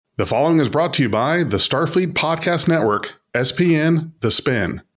The following is brought to you by the Starfleet Podcast Network, SPN The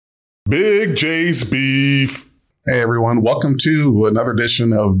Spin. Big J's Beef. Hey everyone, welcome to another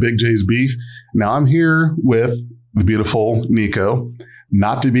edition of Big J's Beef. Now I'm here with the beautiful Nico,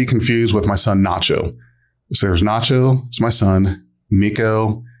 not to be confused with my son Nacho. So there's Nacho, it's my son.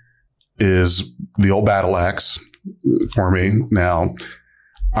 Nico is the old battle axe for me. Now,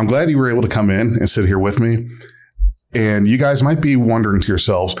 I'm glad you were able to come in and sit here with me. And you guys might be wondering to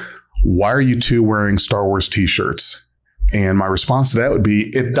yourselves, why are you two wearing Star Wars t-shirts? And my response to that would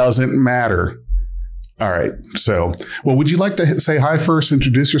be, it doesn't matter. All right. So, well, would you like to say hi first,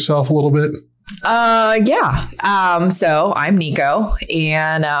 introduce yourself a little bit? Yeah. So I'm Nico,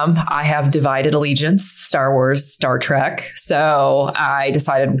 and I have divided allegiance, Star Wars, Star Trek. So I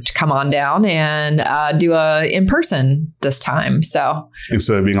decided to come on down and do a in person this time. So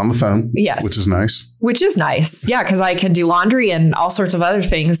instead of being on the phone, yes, which is nice. Yeah, because I can do laundry and all sorts of other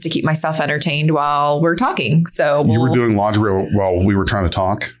things to keep myself entertained while we're talking. So you were doing laundry while we were trying to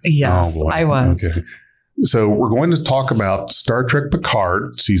talk. Yes, I was. Okay. So we're going to talk about Star Trek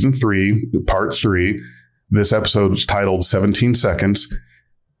Picard, Season 3, Part 3. This episode is titled 17 Seconds.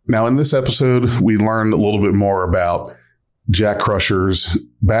 Now, in this episode, we learned a little bit more about Jack Crusher's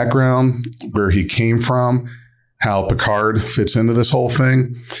background, where he came from, how Picard fits into this whole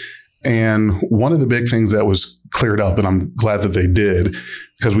thing. And one of the big things that was cleared up, and I'm glad that they did,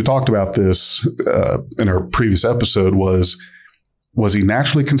 because we talked about this in our previous episode, was he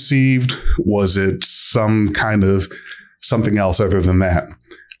naturally conceived? Was it some kind of something else other than that?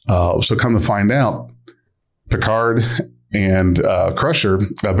 So come to find out, Picard and Crusher,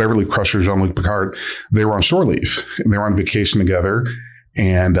 Beverly Crusher, Jean-Luc Picard, they were on shore leave. They were on vacation together,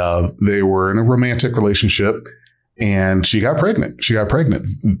 and they were in a romantic relationship, and she got pregnant. She got pregnant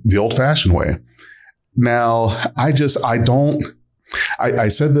the old-fashioned way. Now, I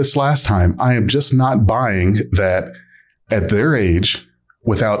said this last time, I am just not buying that at their age,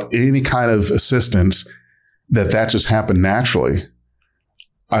 without any kind of assistance, that just happened naturally.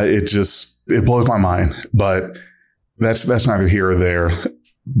 It blows my mind, but that's neither here or there.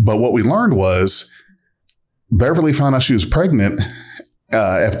 But what we learned was Beverly found out she was pregnant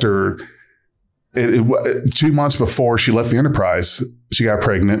after 2 months before she left the Enterprise. She got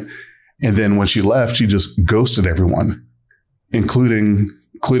pregnant. And then when she left, she just ghosted everyone, including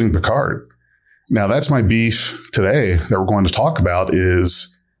Picard. Now, that's my beef today that we're going to talk about,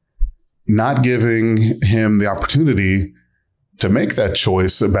 is not giving him the opportunity to make that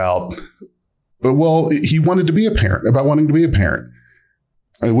choice about, well, he wanted to be a parent, about wanting to be a parent.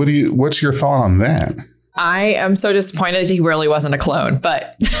 What's your thought on that? I am so disappointed he really wasn't a clone,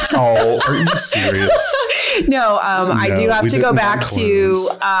 but. Oh, are you serious? No, I do have to go back to,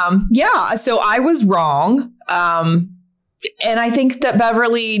 so I was wrong. And I think that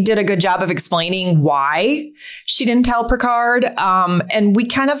Beverly did a good job of explaining why she didn't tell Picard. And we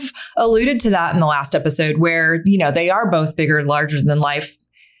kind of alluded to that in the last episode where, they are both bigger, larger than life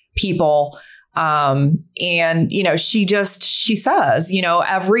people. And, she says,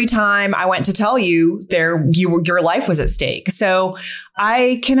 every time I went to tell you your life was at stake. So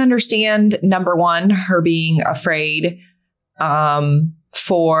I can understand, number one, her being afraid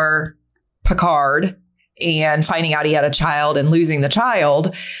for Picard and finding out he had a child and losing the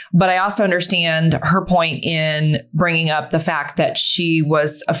child. But I also understand her point in bringing up the fact that she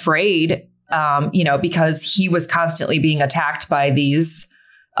was afraid, because he was constantly being attacked by these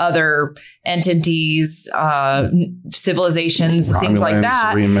other entities, civilizations, Romulans, things like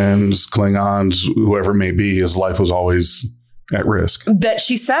that. Remans, Klingons, whoever it may be, his life was always at risk. That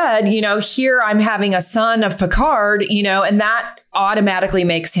she said, here I'm having a son of Picard, and that automatically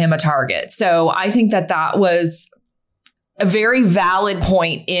makes him a target. So I think that was a very valid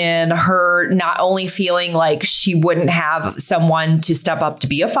point in her not only feeling like she wouldn't have someone to step up to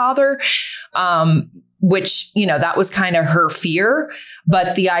be a father, which, that was kind of her fear,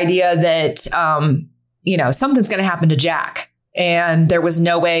 but the idea that, something's going to happen to Jack. And there was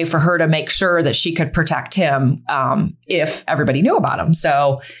no way for her to make sure that she could protect him if everybody knew about him.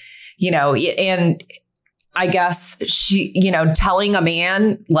 So, and I guess she, telling a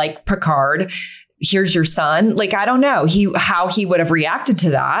man like Picard, here's your son. Like, I don't know how he would have reacted to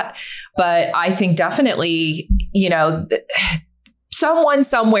that. But I think definitely, someone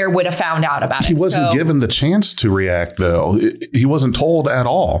somewhere would have found out about it. He wasn't given the chance to react, though. He wasn't told at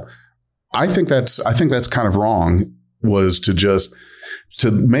all. I think that's kind of wrong, was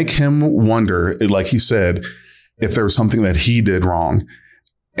to make him wonder, like he said, if there was something that he did wrong.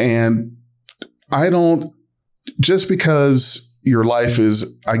 And just because your life is,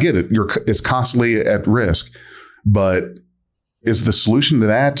 I get it, it's constantly at risk, but is the solution to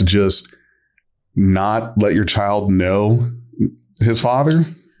that to just not let your child know his father,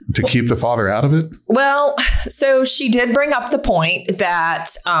 to keep the father out of it? Well, so she did bring up the point that,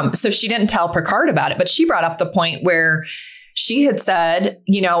 so she didn't tell Picard about it, but she brought up the point where she had said,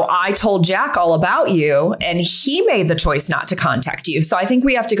 I told Jack all about you and he made the choice not to contact you. So I think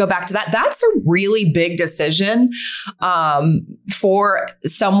we have to go back to that. That's a really big decision for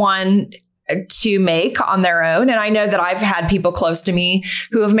someone to make on their own. And I know that I've had people close to me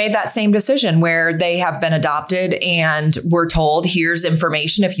who have made that same decision where they have been adopted and were told, here's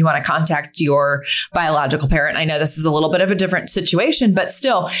information if you want to contact your biological parent. I know this is a little bit of a different situation, but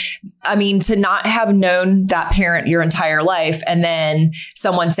still, I mean, to not have known that parent your entire life and then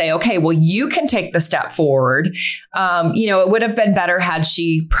someone say, okay, well, you can take the step forward. It would have been better had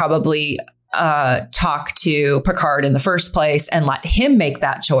she probably talk to Picard in the first place and let him make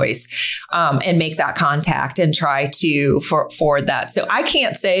that choice and make that contact and try to forward that. So I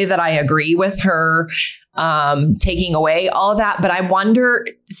can't say that I agree with her taking away all of that, but I wonder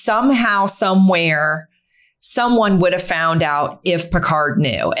somehow, somewhere, someone would have found out if Picard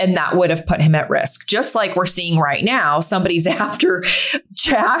knew, and that would have put him at risk. Just like we're seeing right now, somebody's after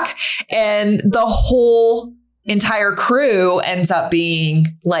Jack and the whole entire crew ends up being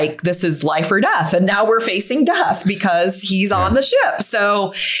like, this is life or death. And now we're facing death because he's on the ship.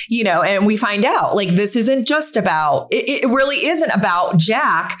 So, and we find out like, this isn't just about, it really isn't about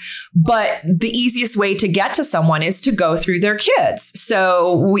Jack, but the easiest way to get to someone is to go through their kids.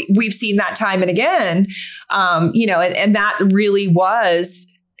 So we've seen that time and again, and that really was,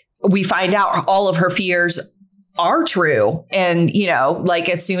 we find out all of her fears are true. And, like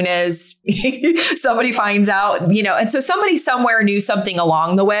as soon as somebody finds out, and so somebody somewhere knew something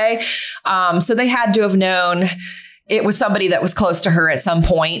along the way. So they had to have known it was somebody that was close to her at some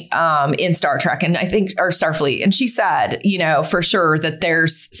point in Star Trek and or Starfleet. And she said, for sure that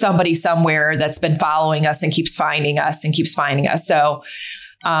there's somebody somewhere that's been following us and keeps finding us. So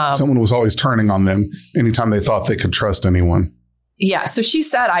someone was always turning on them anytime they thought they could trust anyone. Yeah. So she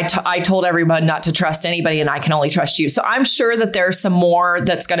said, I told everyone not to trust anybody and I can only trust you. So I'm sure that there's some more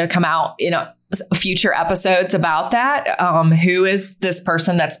that's going to come out in future episodes about that. Who is this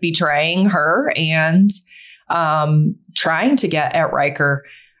person that's betraying her and trying to get at Riker,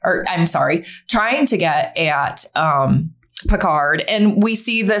 or I'm sorry, trying to get at Picard. And we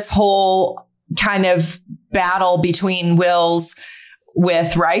see this whole kind of battle between wills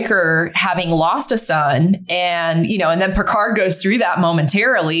with Riker having lost a son and then Picard goes through that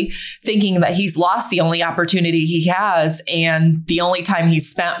momentarily thinking that he's lost the only opportunity he has. And the only time he's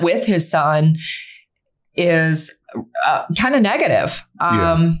spent with his son is kind of negative,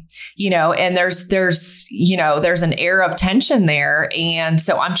 and there's an air of tension there. And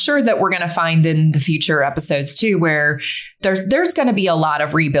so I'm sure that we're going to find in the future episodes too, where there's going to be a lot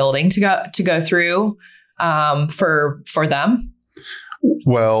of rebuilding to go through for them.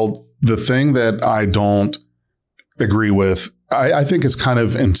 Well, the thing that I don't agree with, I think is kind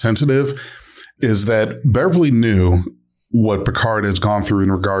of insensitive, is that Beverly knew what Picard has gone through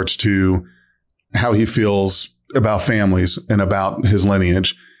in regards to how he feels about families and about his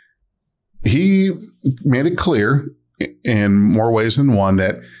lineage. He made it clear in more ways than one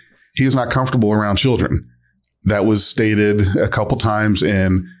that he is not comfortable around children. That was stated a couple times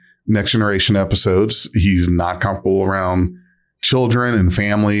in Next Generation episodes. He's not comfortable around children and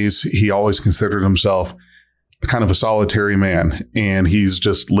families. He always considered himself kind of a solitary man, and he's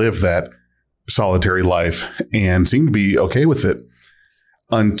just lived that solitary life and seemed to be okay with it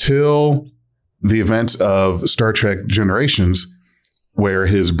until the events of Star Trek Generations, where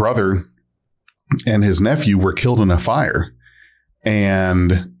his brother and his nephew were killed in a fire.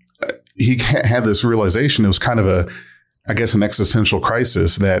 And he had this realization. It was kind of an existential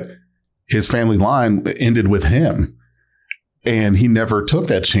crisis that his family line ended with him. And he never took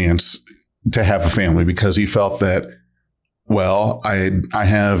that chance to have a family because he felt that, well, I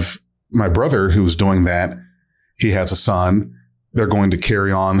have my brother who's doing that. He has a son. They're going to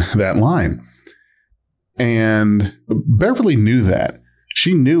carry on that line. And Beverly knew that.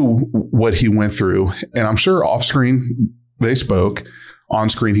 She knew what he went through. And I'm sure off screen they spoke. On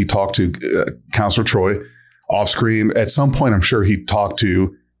screen, he talked to Counselor Troy. Off screen, at some point, I'm sure he talked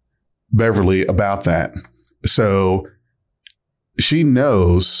to Beverly about that. So she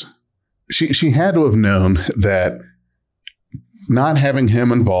knows, she had to have known that not having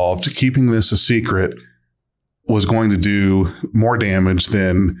him involved, keeping this a secret, was going to do more damage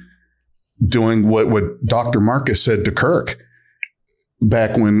than doing what Dr. Marcus said to Kirk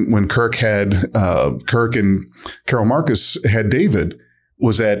back when Kirk had Kirk and Carol Marcus had David,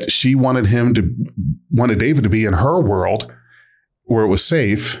 was that she wanted David to be in her world where it was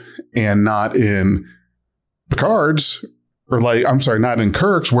safe and not in Picard's, or not in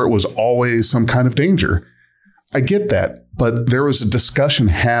Kirk's, where it was always some kind of danger. I get that, but there was a discussion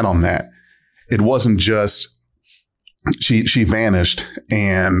had on that. It wasn't just she vanished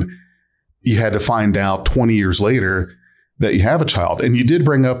and you had to find out 20 years later that you have a child. And you did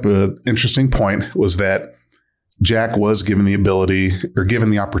bring up an interesting point, was that Jack was given the ability or given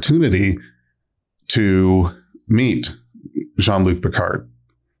the opportunity to meet Jean-Luc Picard,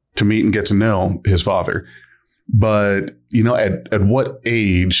 to meet and get to know his father. But, at what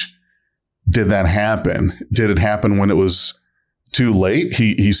age did that happen? Did it happen when it was too late?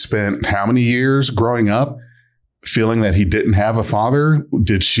 He spent how many years growing up feeling that he didn't have a father?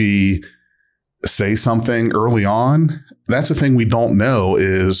 Did she say something early on? That's the thing we don't know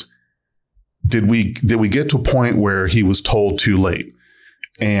is, did we get to a point where he was told too late?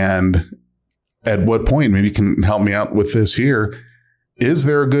 And at what point, maybe you can help me out with this here, is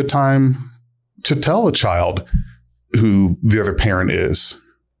there a good time to tell a child who the other parent is?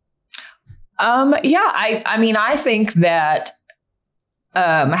 I think that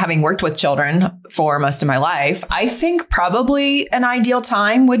having worked with children for most of my life, I think probably an ideal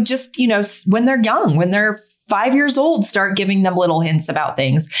time would just, when they're young, when they're 5 years old, start giving them little hints about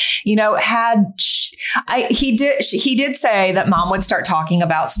things. He did say that mom would start talking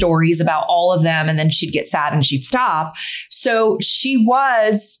about stories about all of them, and then she'd get sad and she'd stop. So she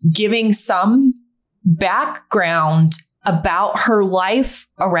was giving some background about her life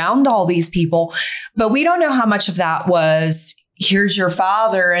around all these people, but we don't know how much of that was, here's your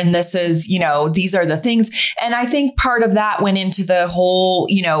father, and this is, these are the things. And I think part of that went into the whole,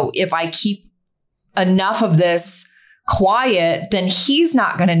 if I keep enough of this quiet, then he's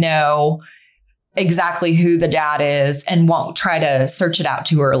not going to know exactly who the dad is and won't try to search it out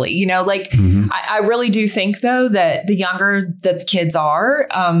too early. I really do think, though, that the younger that the kids are,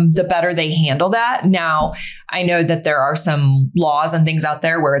 the better they handle that. Now, I know that there are some laws and things out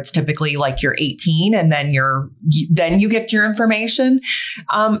there where it's typically like you're 18 and then you get your information,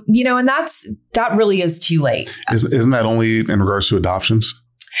 and that really is too late. Isn't that only in regards to adoptions?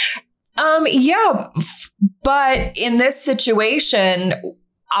 Yeah, but in this situation,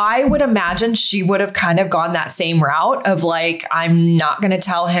 I would imagine she would have kind of gone that same route of like, I'm not going to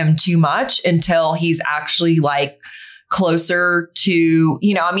tell him too much until he's actually like closer to,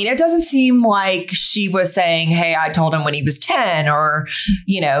 it doesn't seem like she was saying, hey, I told him when he was 10 or,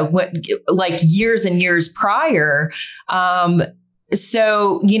 like years and years prior.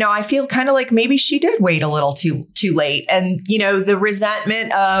 So, I feel kind of like maybe she did wait a little too late. And, the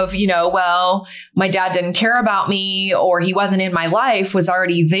resentment of, well, my dad didn't care about me or he wasn't in my life was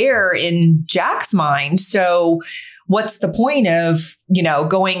already there in Jack's mind. So what's the point of,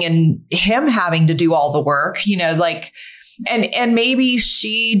 going and him having to do all the work, and maybe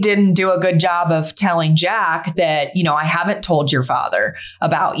she didn't do a good job of telling Jack that, I haven't told your father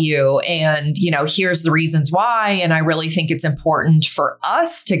about you. And, here's the reasons why. And I really think it's important for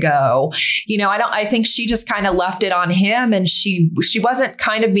us to go. I think she just kind of left it on him, and she wasn't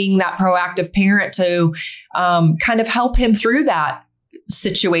kind of being that proactive parent to kind of help him through that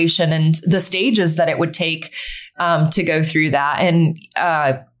situation and the stages that it would take to go through that. And,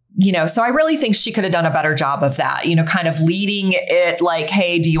 so I really think she could have done a better job of that, kind of leading it like,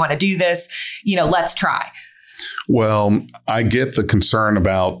 hey, do you want to do this? Let's try. Well, I get the concern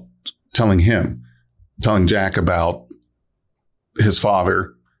about telling Jack about his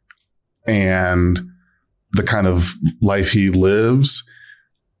father and the kind of life he lives.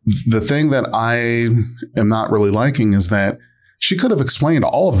 The thing that I am not really liking is that she could have explained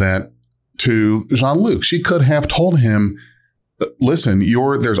all of that to Jean-Luc. She could have told him, listen,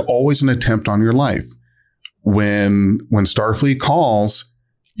 there's always an attempt on your life. When Starfleet calls,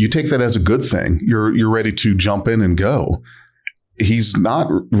 you take that as a good thing. You're ready to jump in and go. He's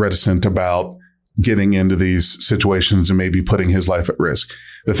not reticent about getting into these situations and maybe putting his life at risk.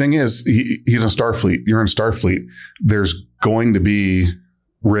 The thing is, he's in Starfleet. You're in Starfleet. There's going to be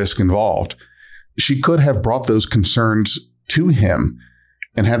risk involved. She could have brought those concerns to him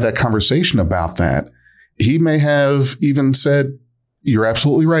and had that conversation about that. He may have even said, you're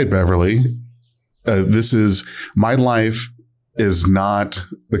absolutely right, Beverly. My life is not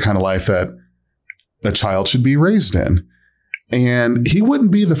the kind of life that a child should be raised in. And he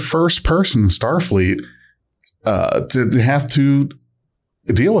wouldn't be the first person in Starfleet to have to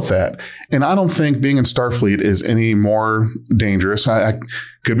deal with that. And I don't think being in Starfleet is any more dangerous. I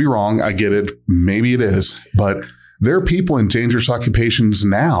could be wrong. I get it. Maybe it is. But there are people in dangerous occupations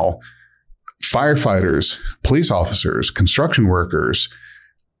now, firefighters, police officers, construction workers,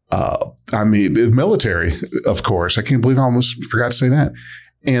 I mean, the military, of course. I can't believe I almost forgot to say that.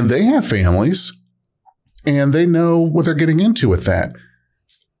 And they have families and they know what they're getting into with that.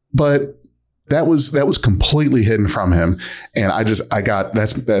 But that was completely hidden from him. And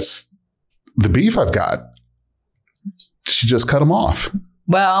that's the beef I've got. She just cut him off.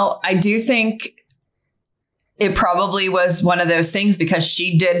 Well, I do think it probably was one of those things because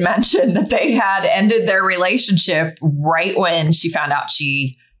she did mention that they had ended their relationship right when she found out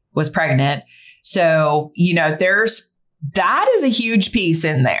she was pregnant. So, that is a huge piece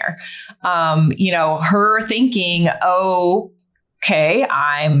in there. Her thinking, oh, okay,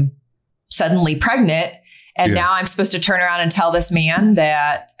 I'm suddenly pregnant. And now I'm supposed to turn around and tell this man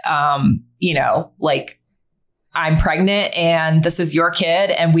that, I'm pregnant and this is your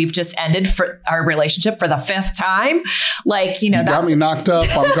kid and we've just ended for our relationship for the 5th time. You got me knocked up.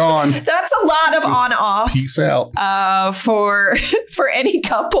 I'm gone. That's a lot of on-offs. Peace out. For any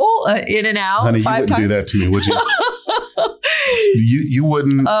couple in and out. Honey, 5 you wouldn't times. do that to me, would you? You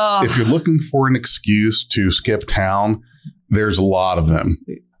wouldn't. If you're looking for an excuse to skip town, there's a lot of them.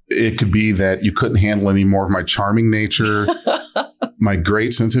 It could be that you couldn't handle any more of my charming nature, my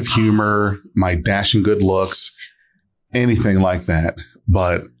great sense of humor, my dashing good looks, anything like that.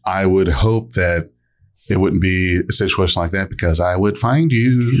 But I would hope that it wouldn't be a situation like that because I would find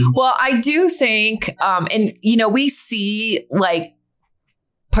you. Well, I do think, we see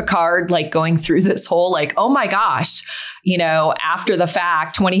Picard going through this whole oh my gosh, after the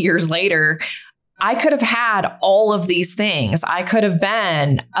fact, 20 years later, I could have had all of these things. I could have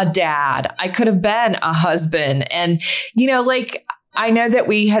been a dad. I could have been a husband. And, I know that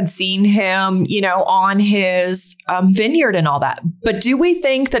we had seen him, on his vineyard and all that. But do we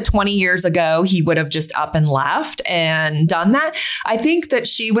think that 20 years ago, he would have just up and left and done that? I think that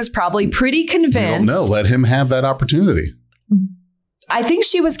she was probably pretty convinced. I don't know. Let him have that opportunity. I think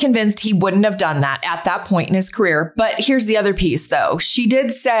she was convinced he wouldn't have done that at that point in his career. But here's the other piece, though. She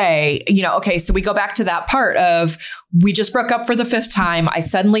did say, okay, so we go back to that part of we just broke up for the 5th time. I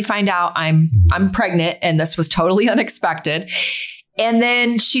suddenly find out I'm pregnant and this was totally unexpected. And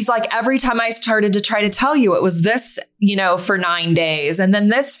then she's like, every time I started to try to tell you, it was this, for 9 days and then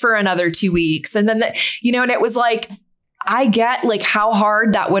this for another 2 weeks. And then, and it was I get how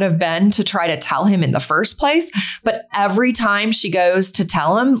hard that would have been to try to tell him in the first place. But every time she goes to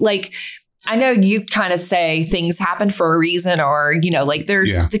tell him, I know you kind of say things happen for a reason or,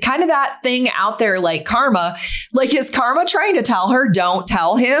 there's the kind of that thing out there karma. Is karma trying to tell her, don't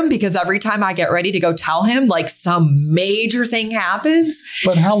tell him? Because every time I get ready to go tell him, some major thing happens.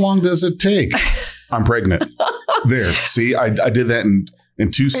 But how long does it take? I'm pregnant. There. See, I did that in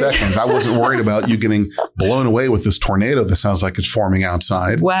 2 seconds. I wasn't worried about you getting blown away with this tornado that sounds like it's forming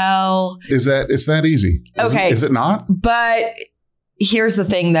outside. Well, it's that easy. Okay. Is it not? But here's the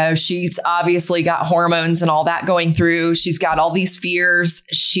thing, though. She's obviously got hormones and all that going through. She's got all these fears.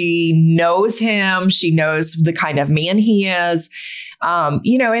 She knows him. She knows the kind of man he is.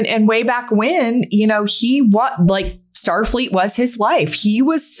 And way back when, Starfleet was his life. He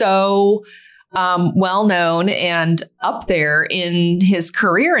was so well known and up there in his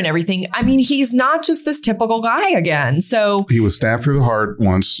career and everything. I mean, he's not just this typical guy again. So he was stabbed through the heart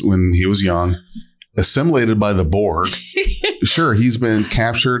once when he was young, assimilated by the Borg. Sure, he's been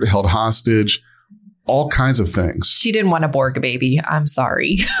captured, held hostage, all kinds of things. She didn't want a Borg baby. I'm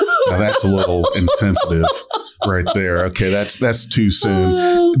sorry. Now that's a little insensitive right there. Okay, that's too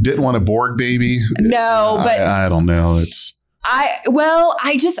soon. Didn't want a Borg baby? No, but I don't know. I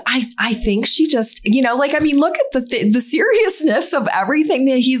think she just, look at the seriousness of everything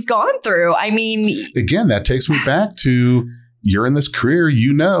that he's gone through. I mean, again, that takes me back to you're in this career,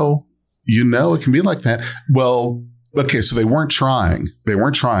 it can be like that. Well, okay, so they weren't trying.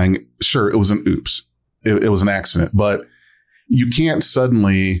 Sure, it was an oops. It was an accident, but you can't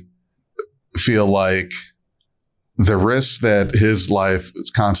suddenly feel like the risks that his life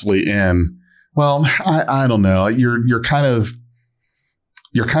is constantly in. Well, I don't know. You're kind of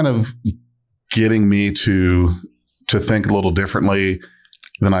getting me to think a little differently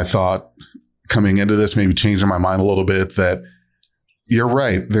than I thought coming into this, maybe changing my mind a little bit that you're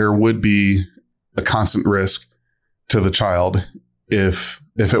right. There would be a constant risk to the child if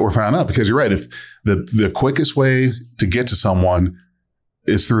it were found out, because you're right. If the quickest way to get to someone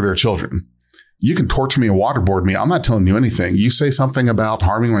is through their children. You can torture me and waterboard me. I'm not telling you anything. You say something about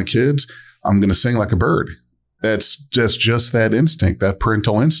harming my kids, I'm going to sing like a bird. That's just that instinct, that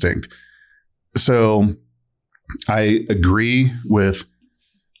parental instinct. So I agree with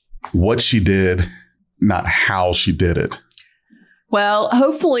what she did, not how she did it. Well,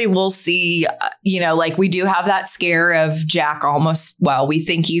 hopefully we'll see, like we do have that scare of Jack we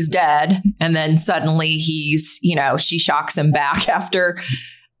think he's dead. And then suddenly he's, she shocks him back after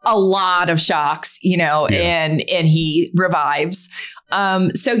a lot of shocks, and he revives.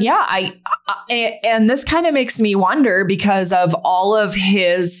 And this kind of makes me wonder because of all of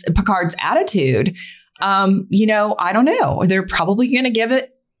Picard's attitude. I don't know. They're probably going to give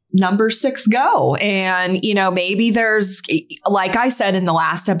it number 6 go. And, maybe there's, like I said in the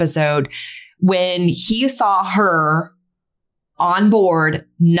last episode, when he saw her on board,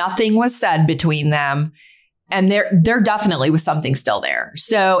 nothing was said between them. And there definitely was something still there.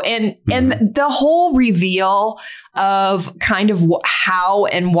 So, and the whole reveal of kind of how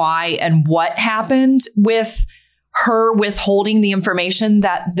and why and what happened with her withholding the information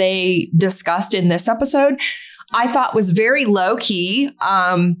that they discussed in this episode, I thought was very low key.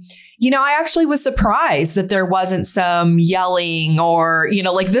 I actually was surprised that there wasn't some yelling or,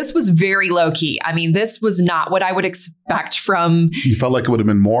 this was very low key. I mean, this was not what I would expect from. You felt like it would have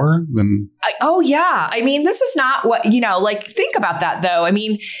been more than. Oh, yeah. I mean, this is not what, think about that, though. I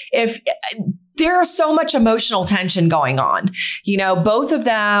mean, if there is so much emotional tension going on, both of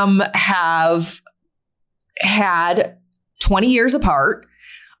them have had 20 years apart.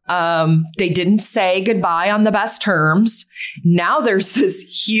 They didn't say goodbye on the best terms. Now there's this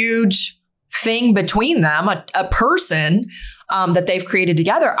huge thing between them, a person that they've created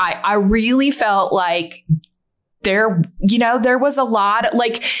together. I really felt like there was a lot,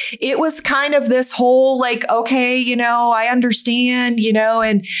 it was kind of this whole okay, I understand,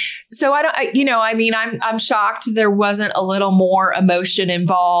 and so I'm shocked there wasn't a little more emotion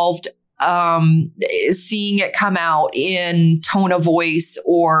involved. Seeing it come out in tone of voice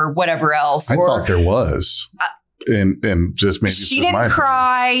or whatever else. I thought there was. And just maybe she didn't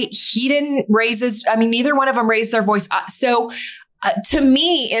cry. He didn't raise neither one of them raised their voice. So to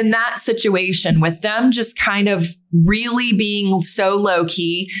me, in that situation with them just kind of really being so low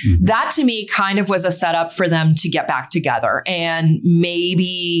key, that to me kind of was a setup for them to get back together and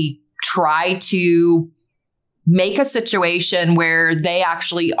maybe try to make a situation where they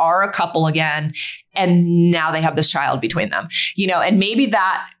actually are a couple again. And now they have this child between them, and maybe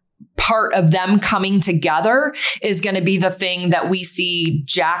that part of them coming together is going to be the thing that we see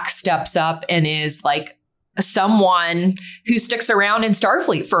Jack steps up and is like someone who sticks around in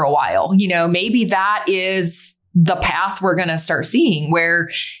Starfleet for a while. Maybe that is the path we're going to start seeing where,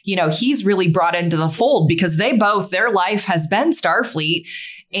 he's really brought into the fold because their life has been Starfleet.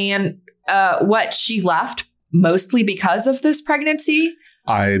 And she left mostly because of this pregnancy?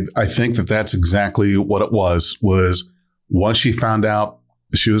 I think that's exactly what it was once she found out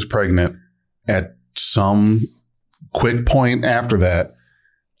she was pregnant, at some quick point after that,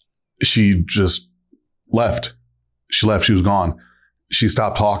 she just left. She left. She was gone. She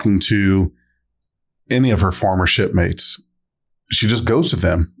stopped talking to any of her former shipmates. She just ghosted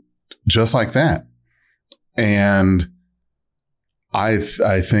them just like that. And I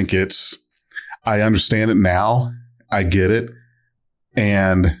think I understand it now. I get it.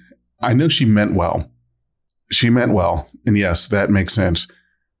 And I know she meant well. And yes, that makes sense.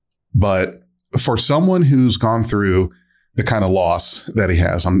 But for someone who's gone through the kind of loss that he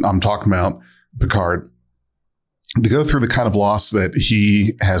has, I'm talking about Picard, to go through the kind of loss that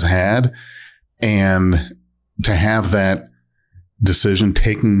he has had and to have that decision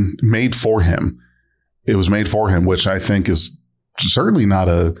made for him. It was made for him, which I think is certainly not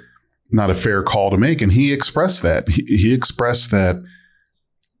a fair call to make. And he expressed that. He expressed that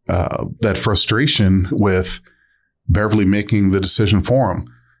frustration with Beverly making the decision for him,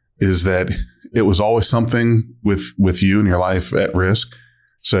 is that it was always something with you and your life at risk.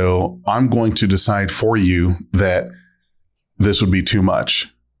 So I'm going to decide for you that this would be too much.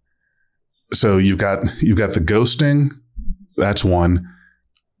 So you've got the ghosting. That's one.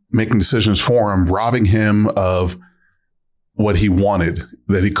 Making decisions for him, robbing him of what he wanted,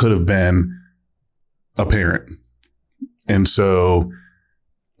 that he could have been a parent. And so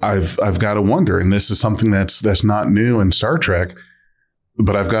I've got to wonder, and this is something that's not new in Star Trek,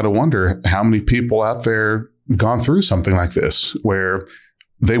 but I've got to wonder how many people out there gone through something like this where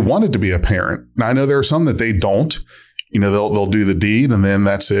they wanted to be a parent. Now, I know there are some that they don't, they'll do the deed and then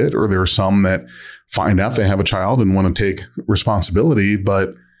that's it. Or there are some that find out they have a child and want to take responsibility. But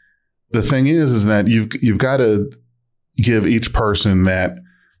the thing is that you've got to give each person that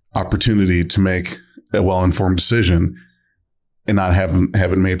opportunity to make a well-informed decision and not have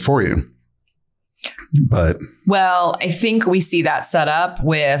it made for you. Well, I think we see that set up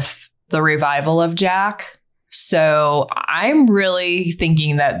with the revival of Jack. So I'm really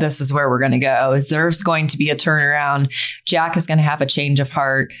thinking that this is where we're going to go. Is there's going to be a turnaround. Jack is going to have a change of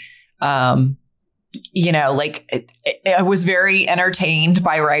heart. I was very entertained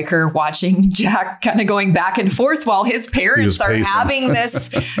by Riker watching Jack kind of going back and forth while his parents are having this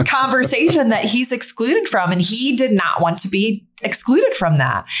conversation that he's excluded from. And he did not want to be excluded from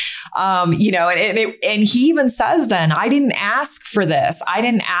that. And he even says then, I didn't ask for this. I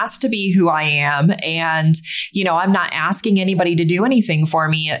didn't ask to be who I am. And, I'm not asking anybody to do anything for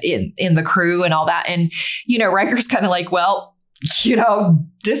me in the crew and all that. And, Riker's kind of like, well,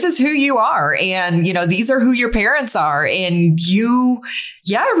 this is who you are. And, these are who your parents are. And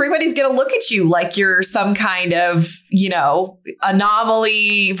everybody's going to look at you like you're some kind of,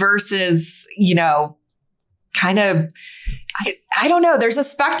 anomaly versus, kind of, I don't know. There's a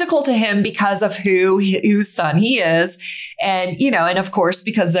spectacle to him because of whose son he is. And, and of course,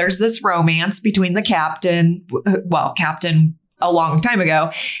 because there's this romance between the captain a long time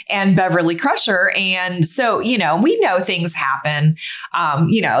ago and Beverly Crusher. And so, we know things happen.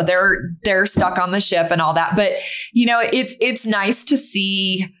 They're stuck on the ship and all that. But, it's nice to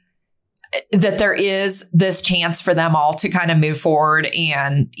see that there is this chance for them all to kind of move forward.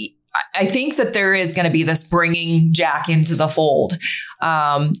 And I think that there is going to be this bringing Jack into the fold.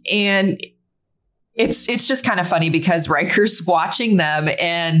 And it's just kind of funny because Riker's watching them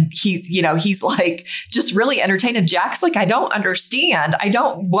and he's like just really entertained. And Jack's like, I don't understand.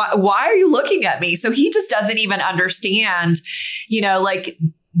 Why are you looking at me? So he just doesn't even understand,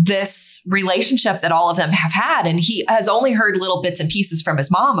 this relationship that all of them have had. And he has only heard little bits and pieces from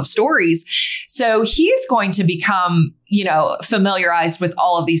his mom of stories. So he's going to become, familiarized with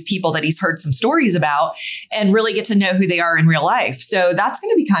all of these people that he's heard some stories about and really get to know who they are in real life. So that's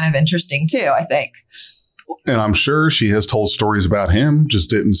going to be kind of interesting too, I think. And I'm sure she has told stories about him, just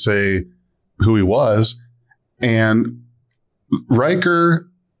didn't say who he was. And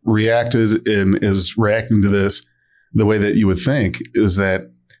Riker reacted and is reacting to this the way that you would think, is that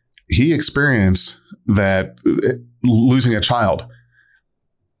he experienced that losing a child.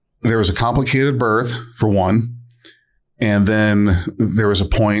 There was a complicated birth, for one. And then there was a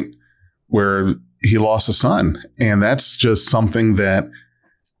point where he lost a son. And that's just something that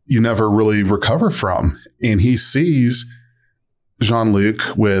you never really recover from. And he sees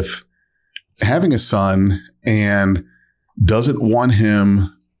Jean-Luc with having a son and doesn't want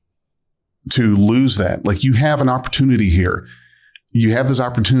him to lose that. Like, you have an opportunity here. You have this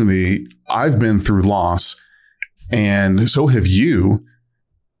opportunity. I've been through loss, and so have you.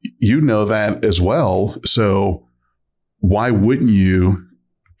 You know that as well. So why wouldn't you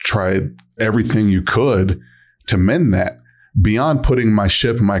try everything you could to mend that, beyond putting my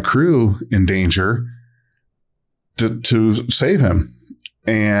ship and my crew in danger, to save him?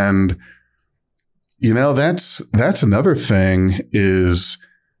 And, that's another thing, is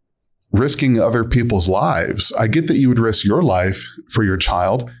risking other people's lives. I get that you would risk your life for your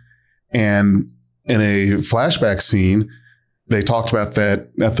child. And in a flashback scene, they talked about that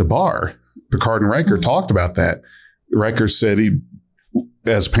at the bar. Picard and Riker talked about that. Riker said,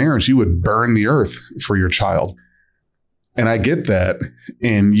 as parents, you would burn the earth for your child. And I get that.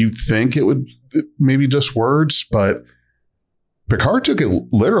 And you think it would maybe just words, but Picard took it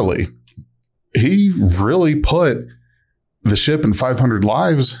literally. He really put the ship and 500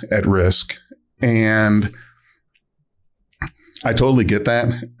 lives at risk. And I totally get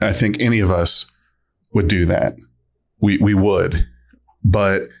that. I think any of us would do that. We would.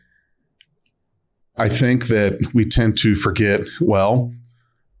 But I think that we tend to forget, well,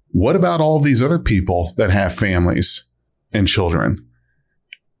 what about all these other people that have families and children?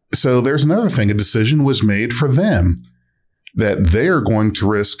 So there's another thing. A decision was made for them that they are going to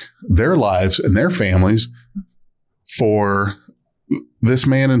risk their lives and their families for this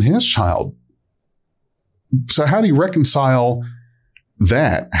man and his child. So how do you reconcile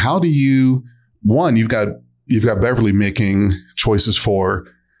that? How do you, one, you've got Beverly making choices for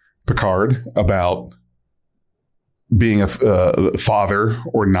Picard about being a father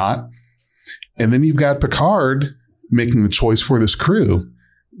or not. And then you've got Picard making the choice for this crew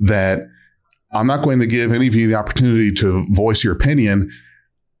that I'm not going to give any of you the opportunity to voice your opinion.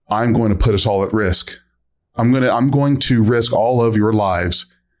 I'm going to put us all at risk. I'm going to risk all of your lives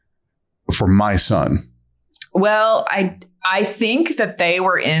for my son. Well, I think that they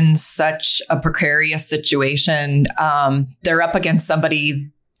were in such a precarious situation. They're up against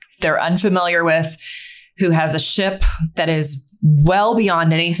somebody they're unfamiliar with, who has a ship that is well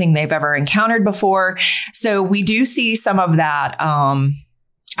beyond anything they've ever encountered before. So we do see some of that.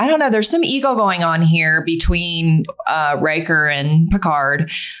 I don't know. There's some ego going on here between Riker and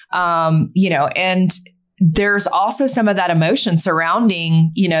Picard, and there's also some of that emotion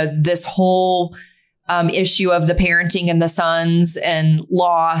surrounding, this whole issue of the parenting and the sons and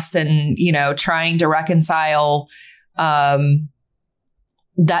loss and, trying to reconcile that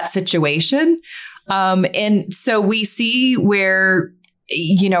situation. And so we see where,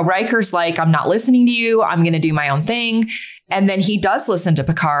 Riker's like, I'm not listening to you. I'm going to do my own thing. And then he does listen to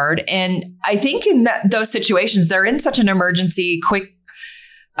Picard. And I think in those situations, they're in such an emergency, quick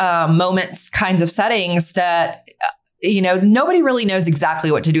moments kinds of settings that, nobody really knows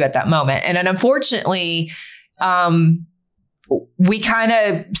exactly what to do at that moment. And then unfortunately, we kind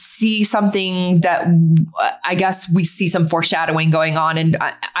of see something that I guess we see some foreshadowing going on. And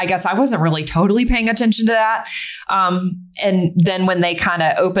I guess I wasn't really totally paying attention to that. And then when they kind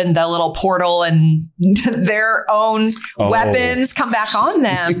of open the little portal and their own weapons come back on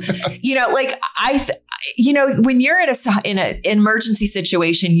them, when you're in an emergency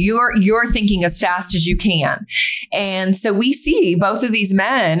situation, you're thinking as fast as you can. And so we see both of these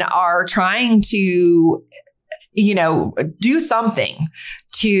men are trying to do something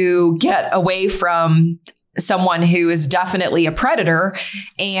to get away from someone who is definitely a predator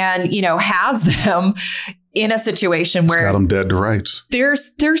and, has them in a situation where got them dead to rights.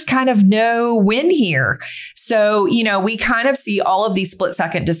 There's kind of no win here. So, we kind of see all of these split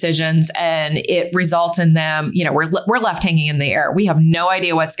second decisions and it results in them, we're left hanging in the air. We have no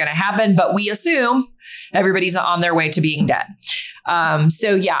idea what's going to happen, but we assume everybody's on their way to being dead.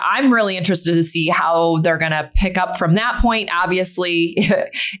 So yeah, I'm really interested to see how they're going to pick up from that point. Obviously,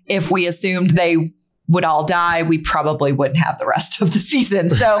 if we assumed they would all die, we probably wouldn't have the rest of the season.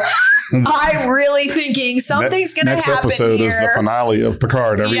 So I'm really thinking something's going to happen. Next episode here is the finale of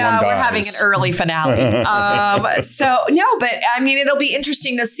Picard. Everyone dies. We're having an early finale. It'll be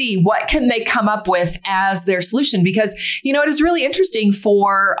interesting to see what can they come up with as their solution, because, it is really interesting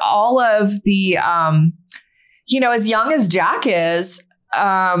for all of the, as young as Jack is,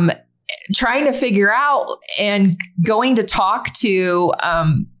 trying to figure out and going to talk to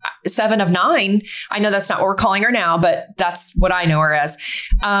Seven of Nine. I know that's not what we're calling her now, but that's what I know her as.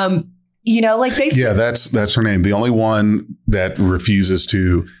 That's her name. The only one that refuses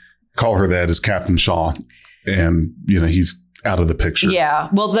to call her that is Captain Shaw, and he's out of the picture. Yeah,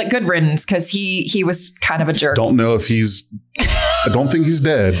 well, good riddance, because he was kind of a jerk. I don't think he's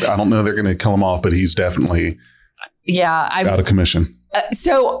dead. I don't know they're going to kill him off, but he's definitely out of commission.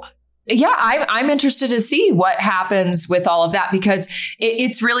 I'm interested to see what happens with all of that, because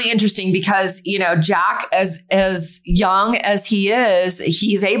it's really interesting because, Jack, as young as he is,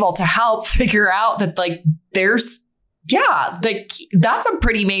 he's able to help figure out that that's a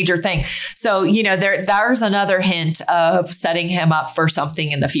pretty major thing. So, there's another hint of setting him up for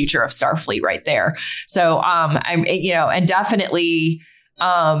something in the future of Starfleet right there. So, and definitely,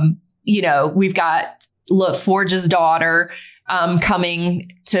 we've got LaForge's daughter coming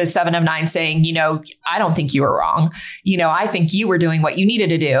to Seven of Nine saying, I don't think you were wrong. I think you were doing what you needed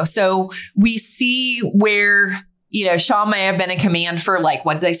to do. So we see where, Shaw may have been in command for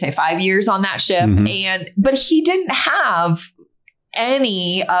what did they say, 5 years on that ship. Mm-hmm. But he didn't have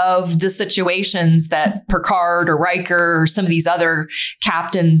any of the situations that Picard or Riker or some of these other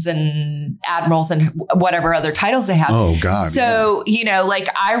captains and admirals and whatever other titles they have. Oh God. So, I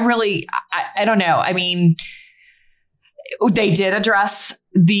don't know. I mean, they did address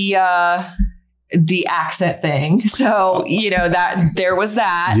the accent thing. So, that there was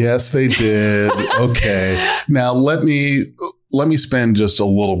that. Yes, they did. Okay. Now let me spend just a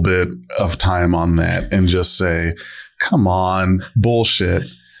little bit of time on that and just say, come on, bullshit.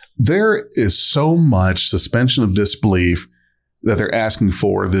 There is so much suspension of disbelief that they're asking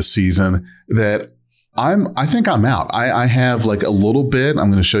for this season that I think I'm out. I have a little bit. I'm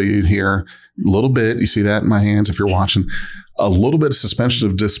going to show you here a little bit. You see that in my hands if you're watching. A little bit of suspension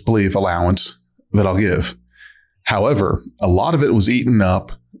of disbelief allowance that I'll give. However, a lot of it was eaten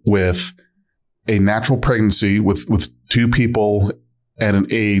up with a natural pregnancy with two people at an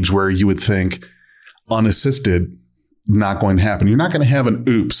age where you would think unassisted, not going to happen. You're not going to have an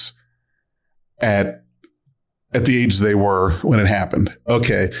oops at the age they were when it happened.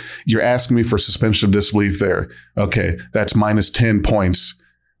 Okay. You're asking me for suspension of disbelief there. Okay. That's minus 10 points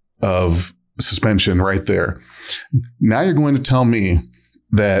of suspension right there. Now you're going to tell me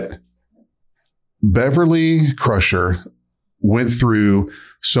that Beverly Crusher went through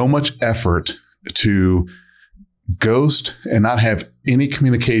so much effort to ghost and not have any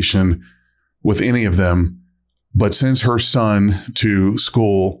communication with any of them, but sends her son to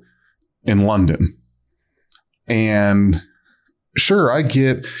school in London. And sure, I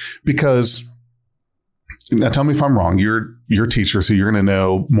get, because now tell me if I'm wrong. You're a teacher, so you're going to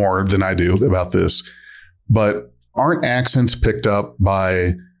know more than I do about this. but aren't accents picked up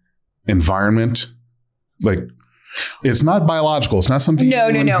by environment? Like, it's not biological. It's not something. No.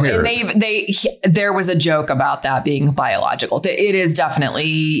 And there was a joke about that being biological. It is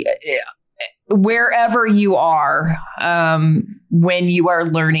definitely wherever you are, when you are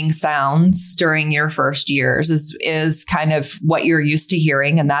learning sounds during your first years is kind of what you're used to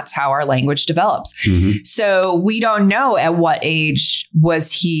hearing. And that's how our language develops. Mm-hmm. So we don't know at what age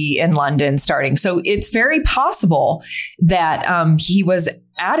was he in London starting. So it's very possible that he was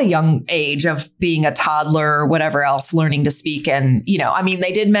at a young age of being a toddler or whatever else, learning to speak. And,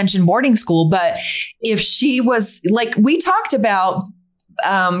 they did mention boarding school, but if she was like, we talked about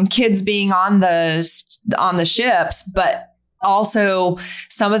kids being on the ships, but also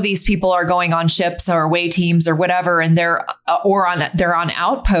some of these people are going on ships or away teams or whatever, and they're on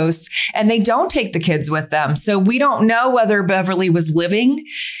outposts and they don't take the kids with them. So we don't know whether Beverly was living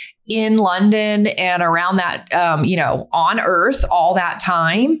in London and around that, on Earth all that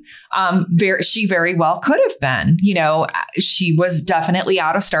time. She very well could have been, she was definitely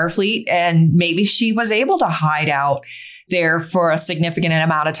out of Starfleet, and maybe she was able to hide out there for a significant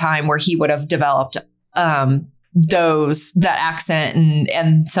amount of time where he would have developed that accent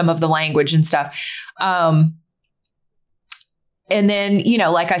and some of the language and stuff. And then,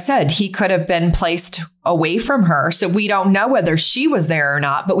 like I said, he could have been placed away from her. So we don't know whether she was there or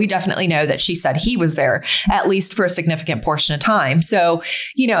not, but we definitely know that she said he was there, at least for a significant portion of time. So,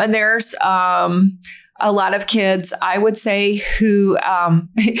 and there's a lot of kids, I would say, who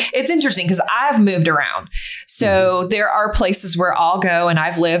it's interesting because I've moved around. So there are places where I'll go and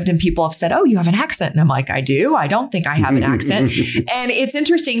I've lived and people have said, oh, you have an accent. And I'm like, I do. I don't think I have an accent. And it's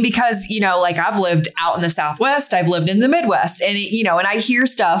interesting because, like I've lived out in the Southwest, I've lived in the Midwest, and, and I hear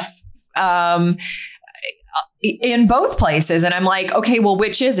stuff in both places. And I'm like, okay, well,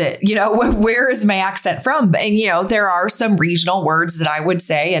 which is it? Where is my accent from? And, there are some regional words that I would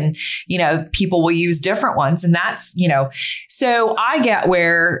say, and, people will use different ones. And that's, so I get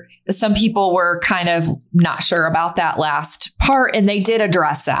where some people were kind of not sure about that last part, and they did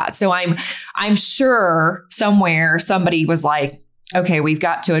address that. So I'm sure somewhere somebody was like, okay, we've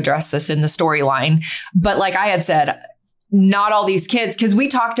got to address this in the storyline. But like I had said, not all these kids, because we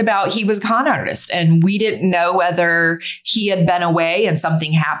talked about he was a con artist and we didn't know whether he had been away and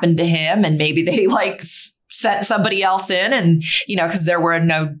something happened to him and maybe they sent somebody else in and, because there were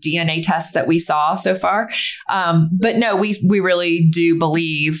no DNA tests that we saw so far. But no, we really do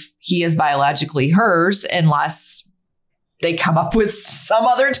believe he is biologically hers unless they come up with some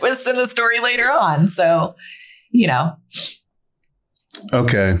other twist in the story later on. So,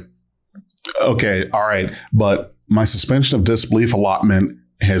 Okay. All right. But my suspension of disbelief allotment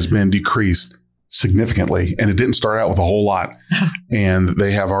has been decreased significantly, and it didn't start out with a whole lot, and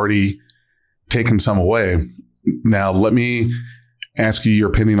they have already taken some away. Now, let me ask you your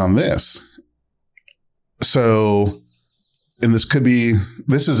opinion on this. So, and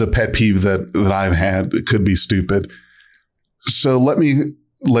this is a pet peeve that I've had. It could be stupid. So let me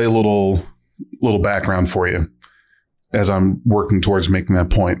lay a little background for you as I'm working towards making that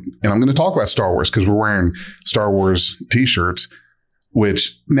point. And I'm going to talk about Star Wars because we're wearing Star Wars t-shirts,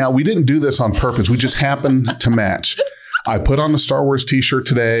 which now we didn't do this on purpose. We just happened to match. I put on the Star Wars t-shirt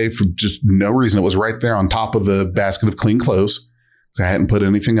today for just no reason. It was right there on top of the basket of clean clothes. I hadn't put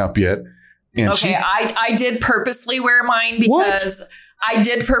anything up yet. And I did purposely wear mine because I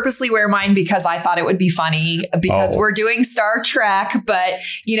thought it would be funny because we're doing Star Trek, but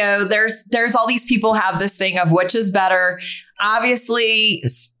there's all these people have this thing of which is better. Obviously,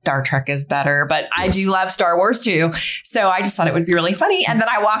 Star Trek is better, but I do love Star Wars too. So I just thought it would be really funny. And then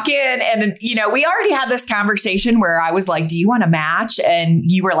I walk in and, we already had this conversation where I was like, do you want to match? And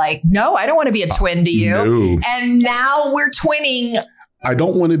you were like, no, I don't want to be a twin to you. No. And now we're twinning. I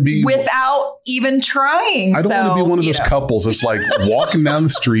don't want to be without even trying. I don't want to be one of those couples that's like walking down the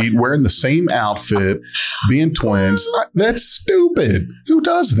street wearing the same outfit, being twins. That's stupid. Who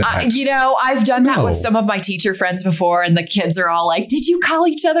does that? I've done that with some of my teacher friends before, and the kids are all like, did you call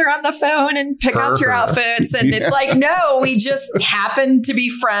each other on the phone and pick out your outfits? And it's like, no, we just happen to be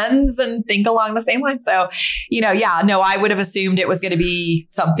friends and think along the same line. So, I would have assumed it was going to be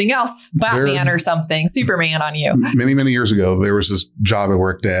something else, Batman or something, Superman on you. Many, many years ago, there was this job I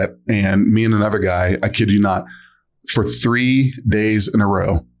worked at, and me and another guy, I kid you not, for 3 days in a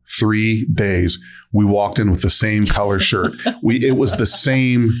row, 3 days, we walked in with the same color shirt. It was the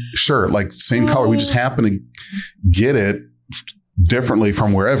same shirt, like same color. We just happened to get it differently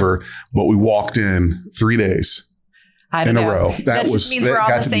from wherever, but we walked in 3 days in a row. That just means we're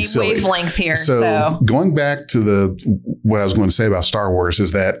on the same wavelength here. So going back to what I was going to say about Star Wars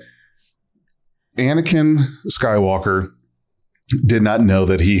is that Anakin Skywalker did not know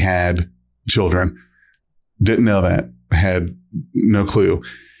that he had children. Didn't know that. Had no clue.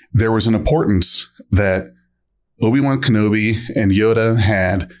 There was an importance that Obi-Wan Kenobi and Yoda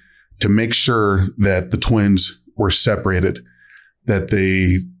had to make sure that the twins were separated, that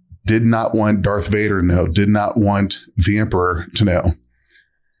they did not want Darth Vader to know, did not want the Emperor to know.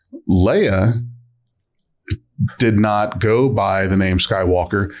 Leia did not go by the name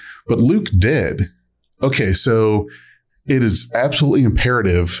Skywalker, but Luke did. Okay, so it is absolutely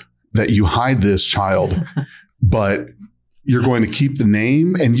imperative that you hide this child, but you're going to keep the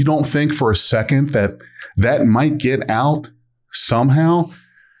name, and you don't think for a second that that might get out somehow.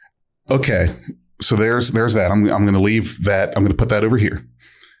 Okay, so there's that. I'm going to leave that. I'm going to put that over here.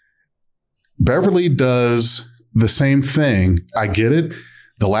 Beverly does the same thing. I get it.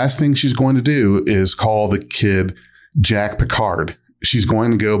 The last thing she's going to do is call the kid Jack Picard. She's going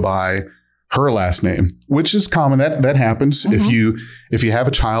to go by her last name, which is common. That happens. Mm-hmm. If you have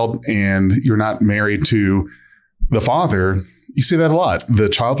a child and you're not married to the father, you see that a lot. The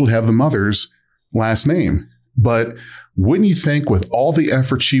child will have the mother's last name. But wouldn't you think, with all the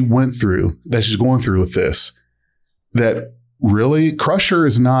effort she went through, that she's going through with this, that really Crusher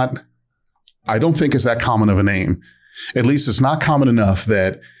is not, I don't think is that common of a name. At least it's not common enough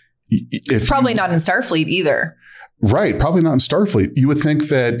that if probably not in Starfleet either. Right. Probably not in Starfleet. You would think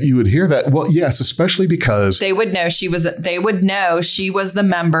that you would hear that. Well, yes, especially because they would know she was the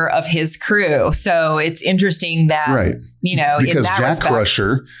member of his crew. So it's interesting that, right. Because in that Jack respect,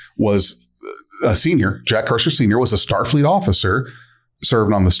 Crusher was a senior. Jack Crusher Sr. was a Starfleet officer,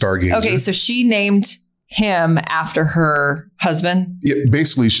 served on the Stargazer. Okay. So she named him after her husband. Yeah,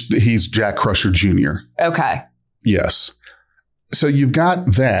 basically, he's Jack Crusher Jr. Okay. Yes. So you've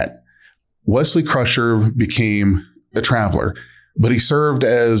got that. Wesley Crusher became a traveler, but he served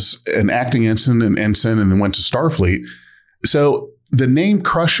as an acting ensign and then went to Starfleet. So the name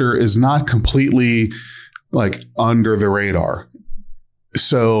Crusher is not completely like under the radar.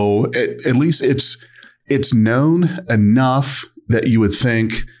 So at least it's known enough that you would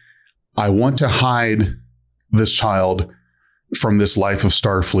think, I want to hide this child from this life of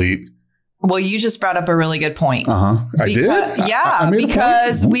Starfleet. Well, you just brought up a really good point. I did? Yeah,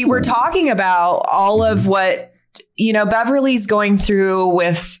 because we were talking about all of what, Beverly's going through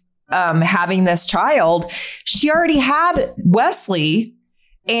with having this child. She already had Wesley.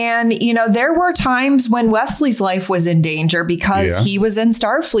 And, there were times when Wesley's life was in danger because he was in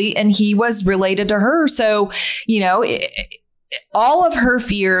Starfleet and he was related to her. So, all of her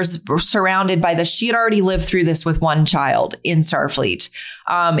fears were surrounded by this. She had already lived through this with one child in Starfleet.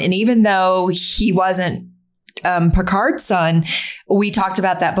 And even though he wasn't Picard's son, we talked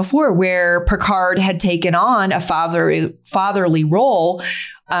about that before, where Picard had taken on a fatherly role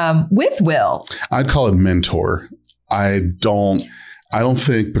with Will. I'd call it mentor. I don't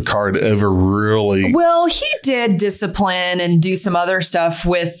think Picard ever really. Well, he did discipline and do some other stuff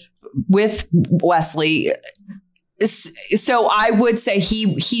with Wesley. So I would say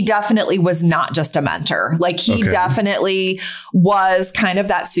he definitely was not just a mentor. Like he definitely was kind of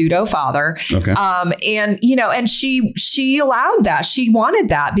that pseudo father. Okay. And she allowed that. She wanted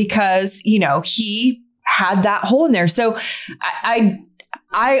that because, he had that hole in there. So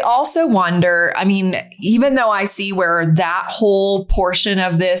I also wonder, even though I see where that whole portion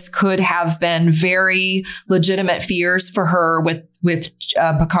of this could have been very legitimate fears for her with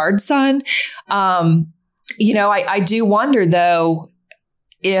Picard's son, I do wonder, though,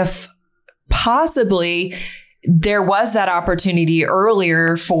 if possibly there was that opportunity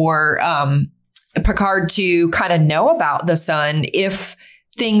earlier for Picard to kind of know about the son, if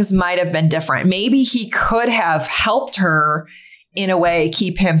things might have been different. Maybe he could have helped her in a way,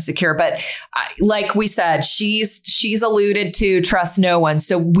 keep him secure. But like we said, she's alluded to trust no one.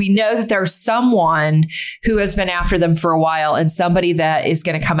 So we know that there's someone who has been after them for a while, and somebody that is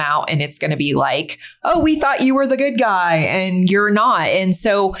going to come out and it's going to be like, oh, we thought you were the good guy and you're not. And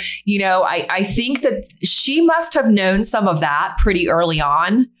so, I think that she must have known some of that pretty early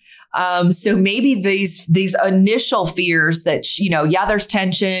on. So maybe these initial fears that, there's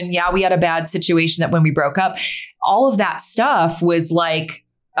tension. Yeah, we had a bad situation that when we broke up, all of that stuff was like,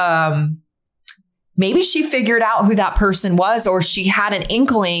 maybe she figured out who that person was, or she had an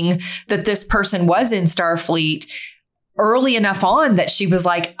inkling that this person was in Starfleet early enough on that she was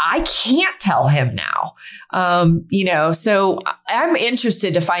like, I can't tell him now. So I'm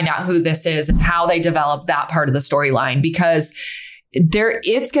interested to find out who this is and how they develop that part of the storyline, because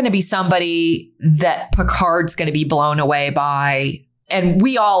it's going to be somebody that Picard's going to be blown away by. And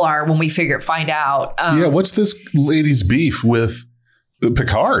we all are when we find out. What's this lady's beef with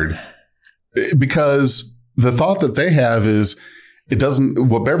Picard? Because the thought that they have is it doesn't.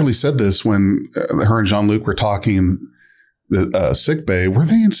 Well, Beverly said this when her and Jean-Luc were talking in the sick bay. Were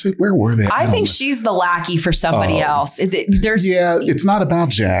they in sick? Where were they? I think she's the lackey for somebody else. It's not about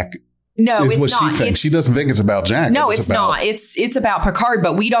Jack. No, it's what not. She thinks. She doesn't think it's about Jack. No, it's not. It's about Picard,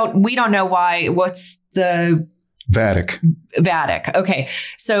 but we don't know why. What's the Vadic. Okay.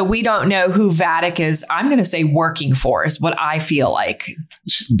 So we don't know who Vadic is. I'm going to say working for is what I feel like.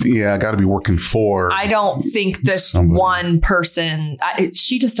 Yeah, got to be working for. I don't think this one person,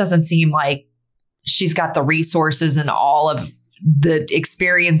 she just doesn't seem like she's got the resources and all of the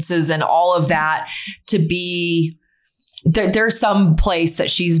experiences and all of that to be. There's some place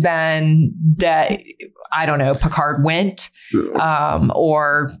that she's been that, I don't know, Picard went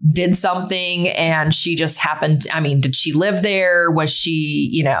or did something and she just happened. I mean, did she live there? Was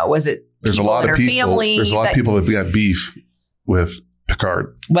she, was it there's a lot of people, family? There's a lot of people that got beef with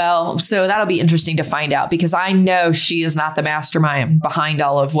Picard. Well, so that'll be interesting to find out because I know she is not the mastermind behind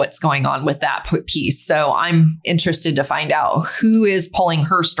all of what's going on with that piece. So I'm interested to find out who is pulling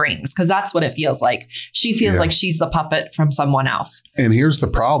her strings because that's what it feels like. She feels like she's the puppet from someone else. And here's the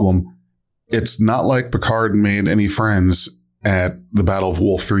problem. It's not like Picard made any friends at the Battle of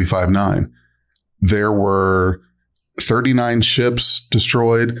Wolf 359. There were 39 ships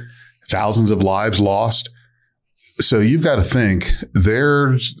destroyed, thousands of lives lost. So you've got to think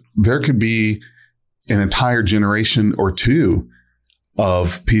there could be an entire generation or two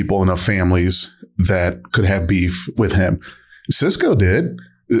of people and of families that could have beef with him. Sisko did.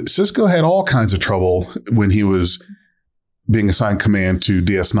 Sisko had all kinds of trouble when he was being assigned command to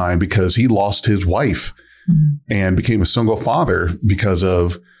DS9 because he lost his wife and became a single father because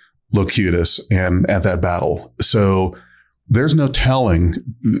of Locutus and at that battle. So there's no telling.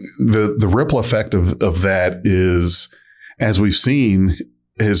 The ripple effect of that is, as we've seen,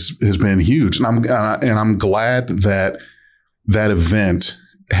 has been huge. And I'm glad that event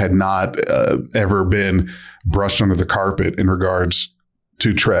had not ever been brushed under the carpet in regards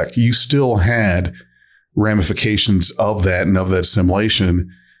to Trek. You still had ramifications of that and of that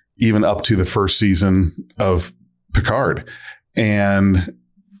assimilation, even up to the first season of Picard. And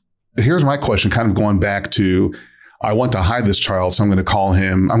here's my question, kind of going back to, I want to hide this child, so I'm going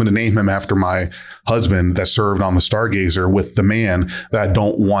to name him after my husband that served on the Stargazer with the man that I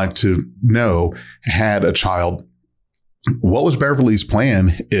don't want to know had a child. What was Beverly's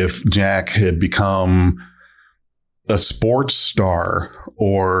plan if Jack had become a sports star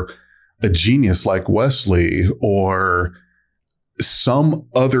or a genius like Wesley or some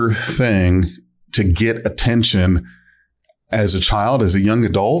other thing to get attention as a child, as a young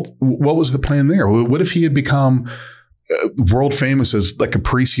adult? What was the plan there? What if he had become world famous as like a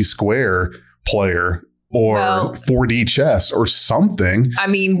Parisi Square player or 4D chess or something? I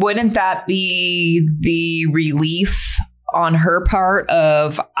mean, wouldn't that be the relief on her part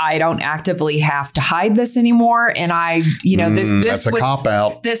of, I don't actively have to hide this anymore? And this would cop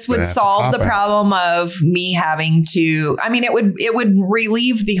out. This would solve the problem of me having to, it would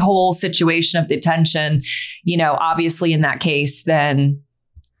relieve the whole situation of the tension, obviously in that case, then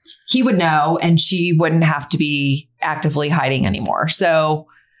he would know and she wouldn't have to be actively hiding anymore. So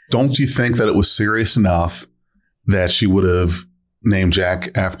don't you think that it was serious enough that she would have named Jack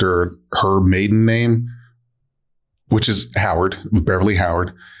after her maiden name, which is Howard, Beverly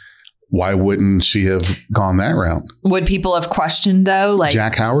Howard? Why wouldn't she have gone that route? Would people have questioned, though, like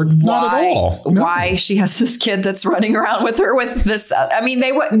Jack Howard? Not at all. No. Why she has this kid that's running around with her with this?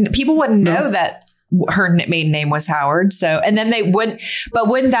 People wouldn't know that her maiden name was Howard. So, and then they wouldn't, but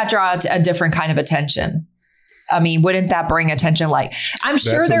wouldn't that draw a different kind of attention? I mean, wouldn't that bring attention? Like, I'm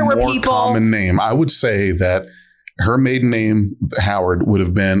sure there were people. That's a more common name. I would say that her maiden name, Howard, would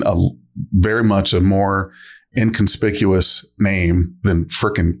have been very much a more inconspicuous name than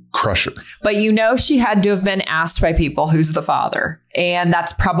frickin' Crusher. But she had to have been asked by people who's the father. And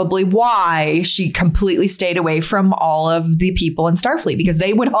that's probably why she completely stayed away from all of the people in Starfleet, because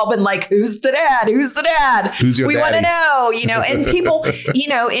they would all been like, who's the dad? Who's the dad? Who's your daddy? We want to know, and people,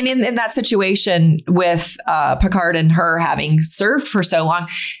 in that situation with Picard and her having served for so long,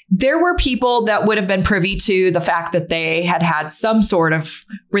 there were people that would have been privy to the fact that they had some sort of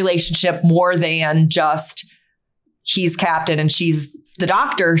relationship more than just he's captain and she's the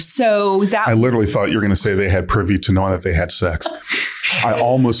doctor. So that I literally thought you were going to say they had privy to knowing that they had sex. I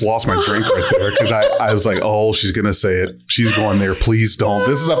almost lost my drink right there because I was like, oh, she's going to say it. She's going there. Please don't.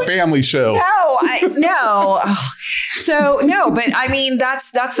 This is a family show. No. So no, but I mean, that's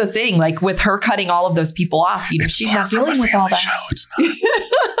the thing. Like with her cutting all of those people off, she's not dealing with all that. Show. It's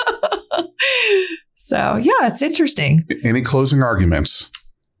not. So yeah, it's interesting. Any closing arguments?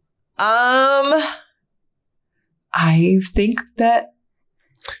 I think that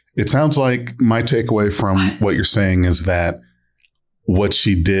it sounds like my takeaway from what you're saying is that what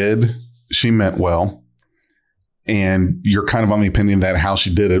she did, she meant well. And you're kind of on the opinion that how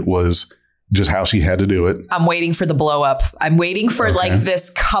she did it was just how she had to do it. I'm waiting for the blow up. I'm waiting for like this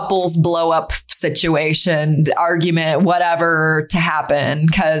couple's blow up situation, argument, whatever to happen.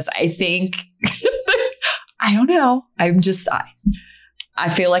 Cause I think, I don't know. I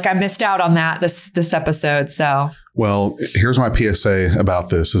feel like I missed out on that this episode. So, well, here's my PSA about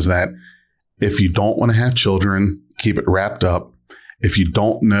this is that if you don't want to have children, keep it wrapped up. If you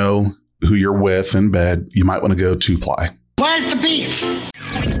don't know who you're with in bed, you might want to go 2-ply. Where's the beef?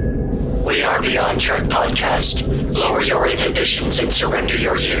 We are Beyond Trek Podcast. Lower your inhibitions and surrender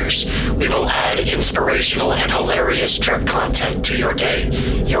your years. We will add inspirational and hilarious Trek content to your day.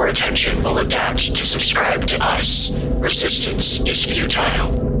 Your attention will adapt to subscribe to us. Resistance is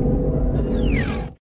futile.